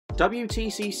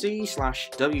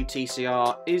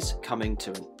WTCC/WTCR is coming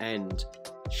to an end.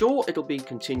 Sure, it'll be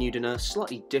continued in a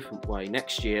slightly different way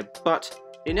next year, but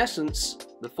in essence,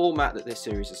 the format that this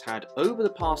series has had over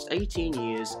the past 18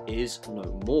 years is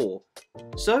no more.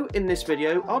 So in this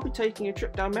video, I'll be taking a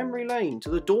trip down memory lane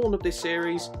to the dawn of this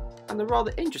series and the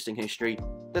rather interesting history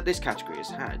that this category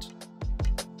has had.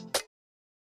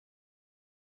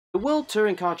 The World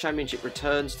Touring Car Championship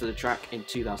returns to the track in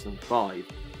 2005,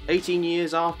 18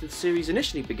 years after the series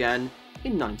initially began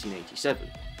in 1987,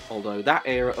 although that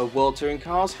era of World Touring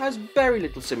Cars has very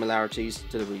little similarities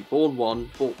to the reborn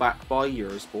one brought back by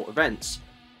Eurosport events.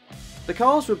 The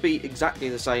cars would be exactly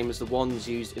the same as the ones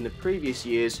used in the previous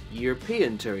year's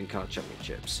European Touring Car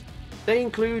Championships. They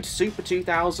include Super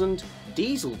 2000,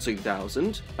 Diesel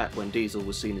 2000, back when diesel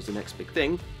was seen as the next big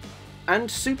thing, and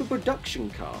Super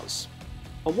Production cars.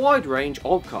 A wide range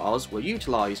of cars were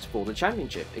utilised for the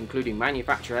championship, including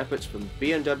manufacturer efforts from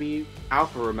BMW,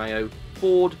 Alfa Romeo,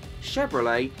 Ford,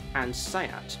 Chevrolet and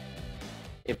Seat.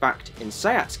 In fact, in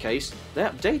Seat's case, they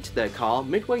updated their car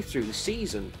midway through the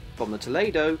season, from the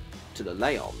Toledo to the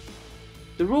Leon.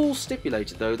 The rules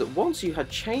stipulated though that once you had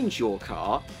changed your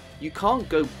car, you can't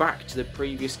go back to the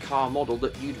previous car model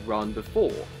that you'd run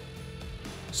before,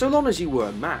 so long as you were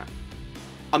a man.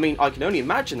 I mean, I can only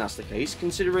imagine that's the case,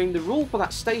 considering the rule for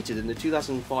that stated in the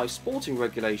 2005 sporting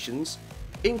regulations: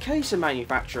 in case a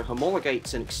manufacturer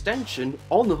homologates an extension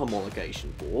on the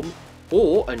homologation form,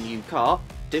 or a new car,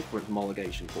 different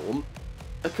homologation form,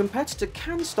 a competitor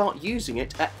can start using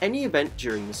it at any event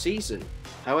during the season.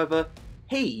 However,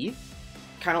 he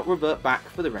cannot revert back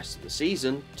for the rest of the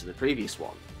season to the previous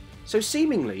one. So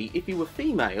seemingly, if you were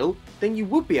female, then you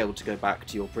would be able to go back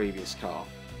to your previous car,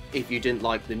 if you didn't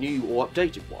like the new or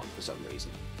updated one for some reason.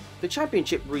 The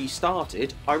championship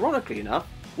restarted, ironically enough,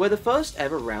 where the first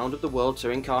ever round of the World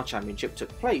Touring Car Championship took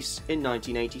place in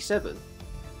 1987,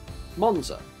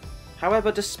 Monza.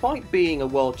 However, despite being a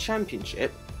World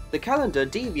Championship, the calendar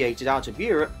deviated out of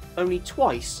Europe only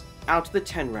twice out of the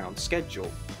 10-round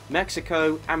schedule,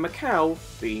 Mexico and Macau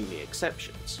being the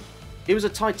exceptions. It was a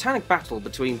titanic battle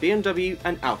between BMW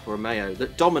and Alfa Romeo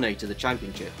that dominated the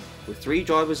championship, with 3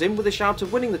 drivers in with a shout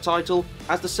of winning the title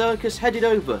as the circus headed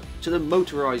over to the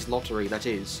motorised lottery that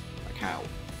is Macau.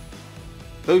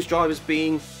 Those drivers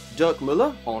being Dirk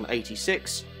Müller on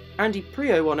 86, Andy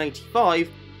Priaulx on 85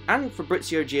 and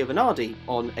Fabrizio Giovanardi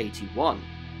on 81.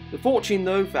 The fortune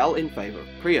though fell in favour of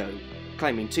Priaulx,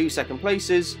 claiming 2 second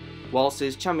places, whilst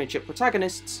his championship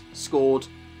protagonists scored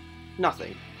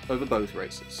nothing over both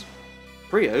races.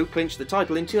 Priaulx clinched the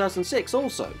title in 2006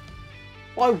 also,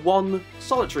 by 1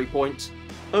 solitary point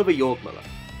over Jörg Müller.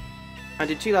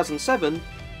 And in 2007,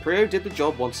 Priaulx did the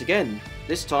job once again,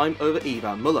 this time over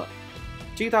Ivan Müller.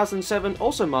 2007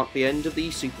 also marked the end of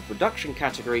the Super Production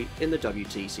category in the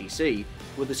WTCC,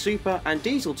 with the Super and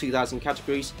Diesel 2000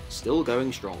 categories still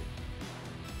going strong.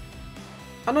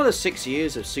 Another 6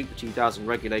 years of Super 2000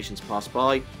 regulations passed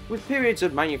by, with periods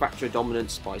of manufacturer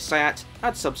dominance by Seat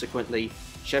and subsequently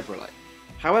Chevrolet.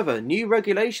 However, new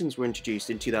regulations were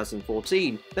introduced in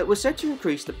 2014 that were said to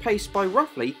increase the pace by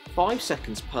roughly 5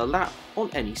 seconds per lap on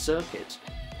any circuit.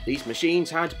 These machines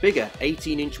had bigger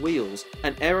 18-inch wheels,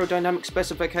 an aerodynamic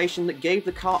specification that gave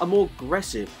the car a more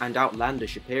aggressive and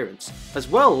outlandish appearance, as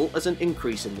well as an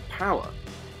increase in the power.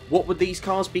 What would these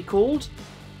cars be called?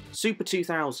 Super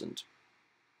 2000.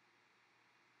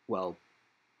 Well,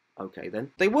 okay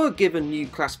then. They were given new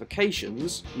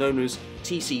classifications, known as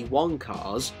TC1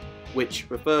 cars, which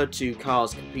referred to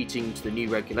cars competing to the new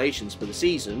regulations for the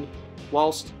season,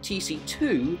 whilst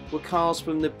TC2 were cars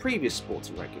from the previous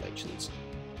sporting regulations.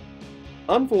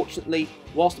 Unfortunately,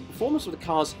 whilst the performance of the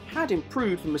cars had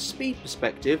improved from a speed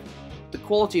perspective, the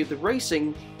quality of the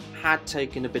racing had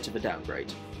taken a bit of a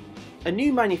downgrade. A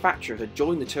new manufacturer had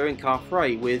joined the touring car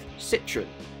fray with Citroën.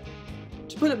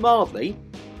 To put it mildly,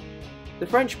 the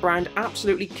French brand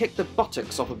absolutely kicked the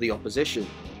buttocks off of the opposition.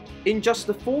 In just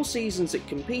the 4 seasons it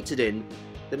competed in,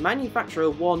 the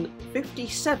manufacturer won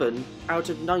 57 out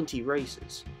of 90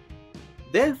 races,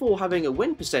 therefore having a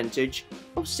win percentage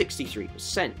of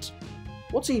 63%.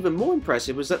 What's even more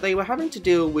impressive was that they were having to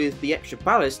deal with the extra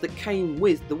ballast that came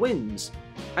with the wins,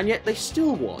 and yet they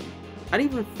still won, and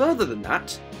even further than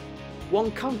that, won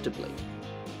comfortably.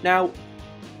 Now,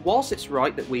 whilst it's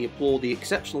right that we applaud the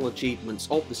exceptional achievements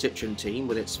of the Citroën team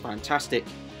with its fantastic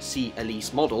C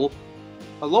Elise model,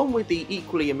 along with the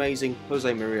equally amazing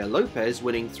Jose Maria Lopez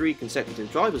winning 3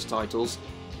 consecutive drivers' titles,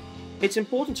 it's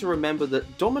important to remember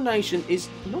that domination is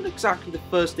not exactly the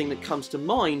first thing that comes to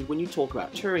mind when you talk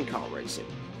about touring car racing.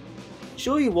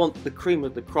 Sure, you want the cream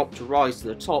of the crop to rise to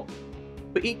the top,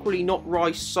 but equally not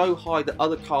rise so high that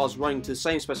other cars running to the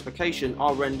same specification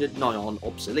are rendered nigh on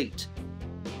obsolete.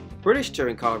 British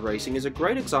touring car racing is a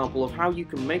great example of how you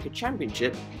can make a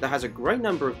championship that has a great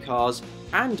number of cars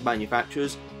and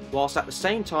manufacturers, whilst at the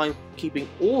same time keeping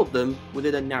all of them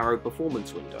within a narrow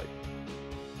performance window.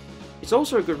 It's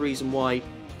also a good reason why,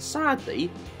 sadly,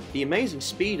 the amazing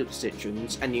speed of the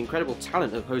Citroens and the incredible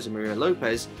talent of Jose Maria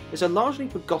Lopez is a largely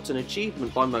forgotten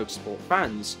achievement by motorsport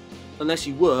fans, unless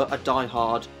you were a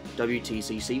die-hard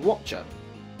WTCC watcher.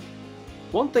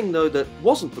 One thing though that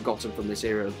wasn't forgotten from this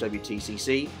era of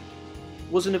WTCC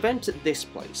was an event at this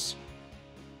place.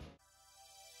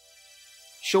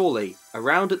 Surely, a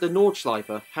round at the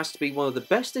Nordschleife has to be one of the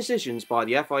best decisions by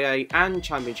the FIA and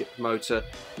championship promoter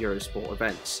Eurosport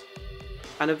Events.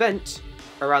 An event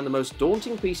around the most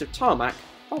daunting piece of tarmac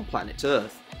on planet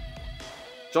Earth.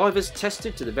 Drivers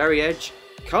tested to the very edge,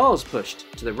 cars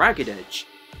pushed to the ragged edge,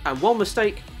 and one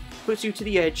mistake puts you to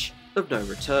the edge of no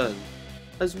return,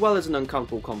 as well as an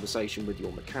uncomfortable conversation with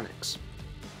your mechanics.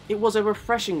 It was a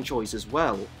refreshing choice as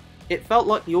well. It felt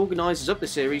like the organisers of the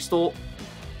series thought,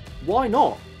 why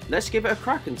not? Let's give it a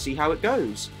crack and see how it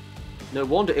goes. No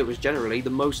wonder it was generally the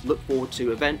most looked forward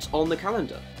to event on the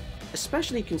calendar,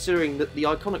 especially considering that the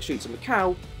iconic Streets of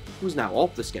Macau was now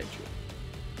off the schedule.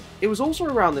 It was also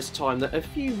around this time that a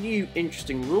few new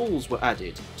interesting rules were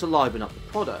added to liven up the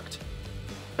product.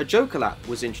 A Joker lap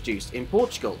was introduced in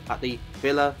Portugal at the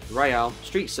Vila Real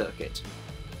Street Circuit,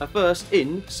 a first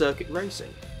in circuit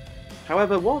racing.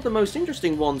 However, one of the most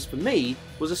interesting ones for me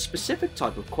was a specific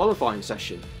type of qualifying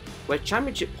session, where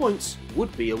championship points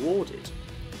would be awarded.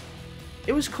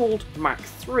 It was called Mach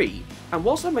 3, and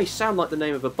whilst that may sound like the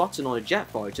name of a button on a jet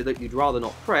fighter that you'd rather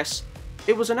not press,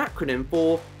 it was an acronym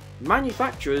for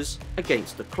Manufacturers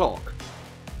Against the Clock,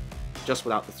 just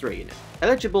without the 3 in it.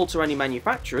 Eligible to any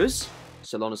manufacturers,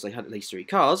 so long as they had at least 3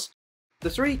 cars, the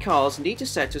 3 cars need to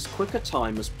set as quick a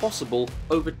time as possible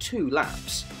over 2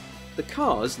 laps. The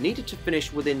cars needed to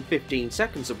finish within 15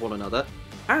 seconds of one another,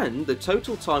 and the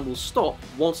total time will stop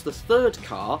once the 3rd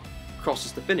car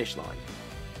crosses the finish line.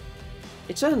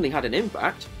 It certainly had an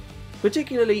impact,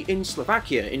 particularly in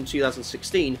Slovakia in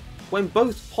 2016, when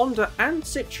both Honda and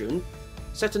Citroen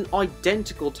set an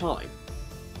identical time.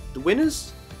 The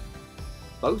winners?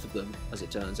 Both of them, as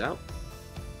it turns out.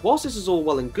 Whilst this is all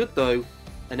well and good though,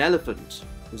 an elephant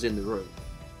was in the room.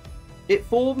 It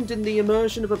formed in the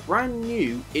immersion of a brand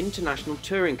new international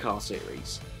touring car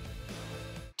series,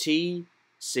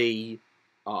 TCR.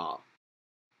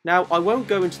 Now, I won't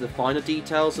go into the finer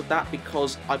details of that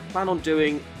because I plan on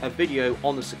doing a video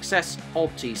on the success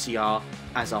of TCR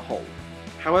as a whole.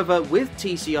 However, with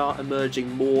TCR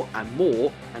emerging more and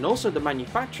more, and also the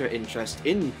manufacturer interest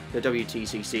in the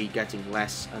WTCC getting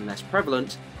less and less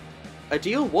prevalent, a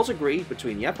deal was agreed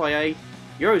between the FIA,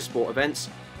 Eurosport Events,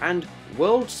 and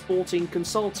World Sporting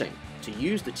Consulting to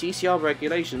use the TCR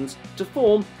regulations to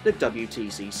form the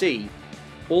WTCC,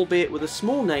 albeit with a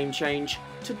small name change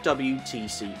to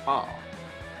WTCR.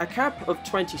 A cap of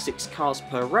 26 cars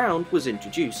per round was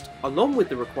introduced, along with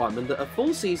the requirement that a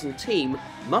full season team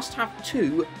must have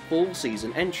 2 full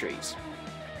season entries.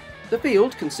 The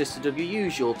field consisted of your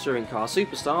usual touring car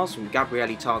superstars from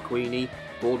Gabriele Tarquini,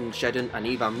 Gordon Shedden and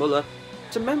Ivan Muller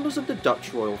to members of the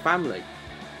Dutch royal family.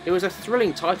 It was a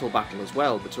thrilling title battle as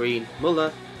well between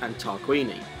Muller and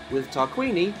Tarquini, with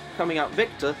Tarquini coming out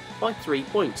victor by 3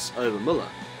 points over Muller.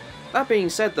 That being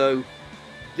said though,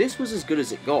 this was as good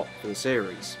as it got for the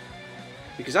series,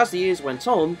 because as the years went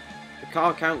on, the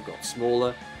car count got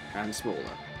smaller and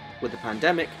smaller, with the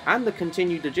pandemic and the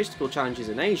continued logistical challenges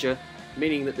in Asia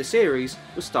meaning that the series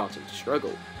was starting to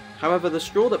struggle. However, the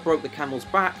straw that broke the camel's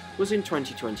back was in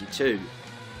 2022.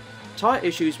 Tyre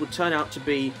issues would turn out to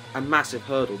be a massive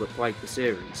hurdle that plagued the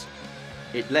series.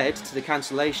 It led to the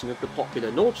cancellation of the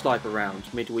popular Nordschleife round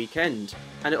mid-weekend,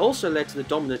 and it also led to the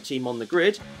dominant team on the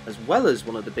grid, as well as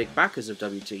one of the big backers of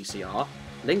WTCR,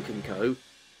 Lynk & Co,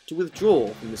 to withdraw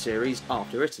from the series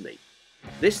after Italy.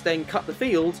 This then cut the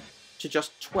field to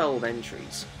just 12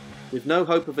 entries. With no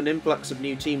hope of an influx of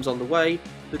new teams on the way,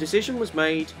 the decision was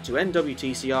made to end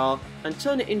WTCR and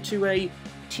turn it into a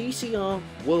TCR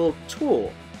World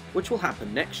Tour, which will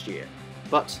happen next year.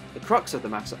 But the crux of the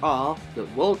matter are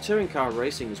that World Touring Car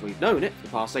Racing as we've known it for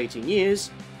the past 18 years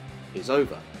is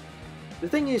over. The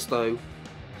thing is though,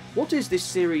 what is this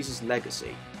series'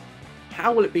 legacy?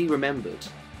 How will it be remembered?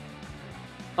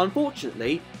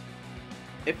 Unfortunately,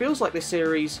 it feels like this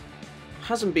series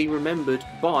hasn't been remembered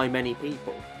by many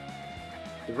people.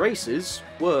 The races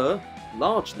were,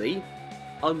 largely,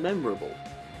 unmemorable.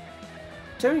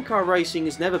 Touring car racing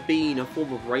has never been a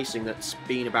form of racing that's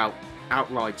been about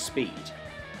outright speed.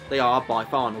 they are by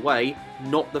far and away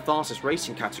not the fastest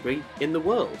racing category in the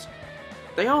world.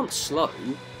 They aren't slow,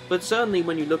 but certainly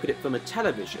when you look at it from a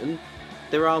television,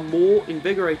 there are more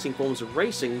invigorating forms of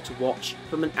racing to watch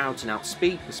from an out-and-out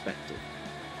speed perspective.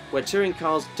 Where touring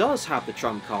cars does have the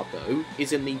trump card though,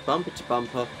 is in the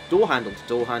bumper-to-bumper,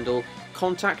 door-handle-to-door-handle,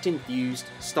 contact-infused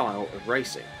style of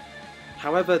racing.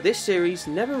 However, this series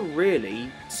never really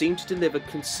seemed to deliver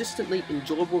consistently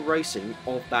enjoyable racing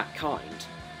of that kind.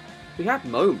 We had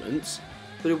moments,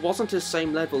 but it wasn't the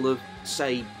same level of,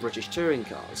 say, British touring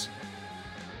cars.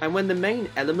 And when the main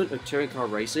element of touring car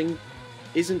racing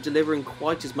isn't delivering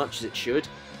quite as much as it should,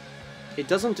 it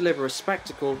doesn't deliver a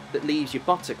spectacle that leaves your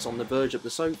buttocks on the verge of the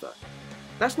sofa.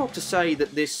 That's not to say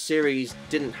that this series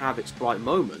didn't have its bright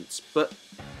moments, but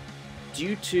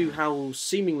due to how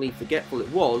seemingly forgetful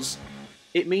it was,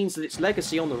 it means that its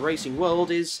legacy on the racing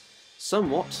world is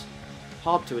somewhat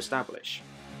hard to establish.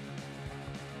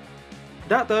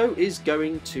 That though is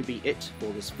going to be it for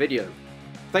this video.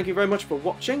 Thank you very much for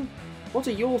watching. What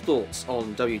are your thoughts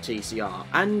on WTCR,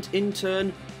 and in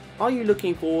turn, are you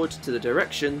looking forward to the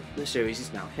direction the series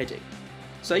is now heading?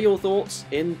 Say your thoughts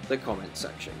in the comments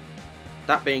section.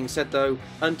 That being said though,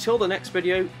 until the next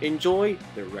video, enjoy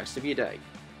the rest of your day.